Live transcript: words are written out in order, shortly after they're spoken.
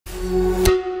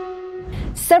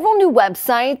Several new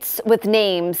websites with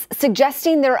names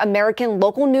suggesting they're American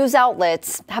local news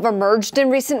outlets have emerged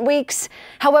in recent weeks.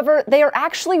 However, they are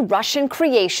actually Russian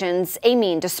creations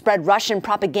aiming to spread Russian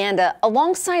propaganda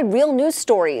alongside real news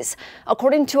stories,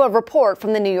 according to a report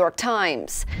from the New York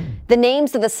Times. The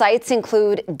names of the sites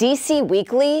include DC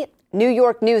Weekly, New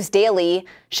York News Daily,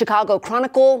 Chicago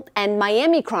Chronicle, and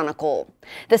Miami Chronicle.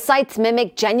 The sites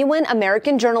mimic genuine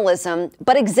American journalism,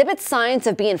 but exhibit signs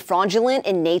of being fraudulent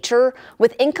in nature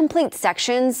with incomplete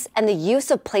sections and the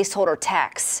use of placeholder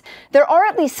texts. There are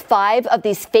at least 5 of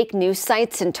these fake news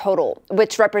sites in total,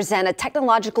 which represent a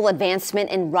technological advancement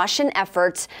in Russian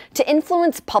efforts to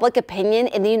influence public opinion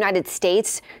in the United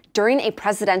States during a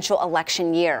presidential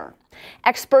election year.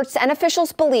 Experts and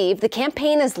officials believe the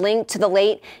campaign is linked to the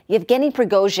late Yevgeny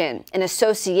Prigozhin, an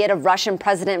associate of Russian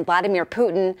President Vladimir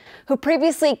Putin, who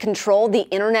previously controlled the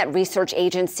Internet Research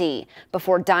Agency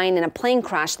before dying in a plane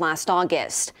crash last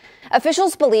August.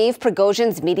 Officials believe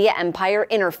Prigozhin's media empire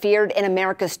interfered in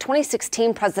America's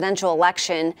 2016 presidential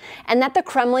election, and that the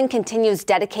Kremlin continues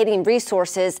dedicating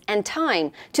resources and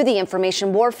time to the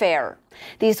information warfare.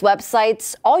 These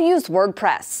websites all use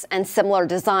WordPress and similar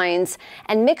designs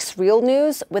and mix real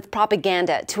news with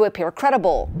propaganda to appear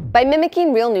credible. By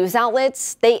mimicking real news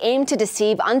outlets, they aim to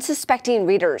deceive unsuspecting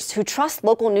readers who trust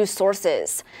local news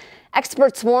sources.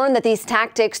 Experts warn that these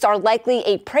tactics are likely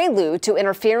a prelude to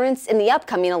interference in the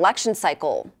upcoming election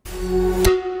cycle.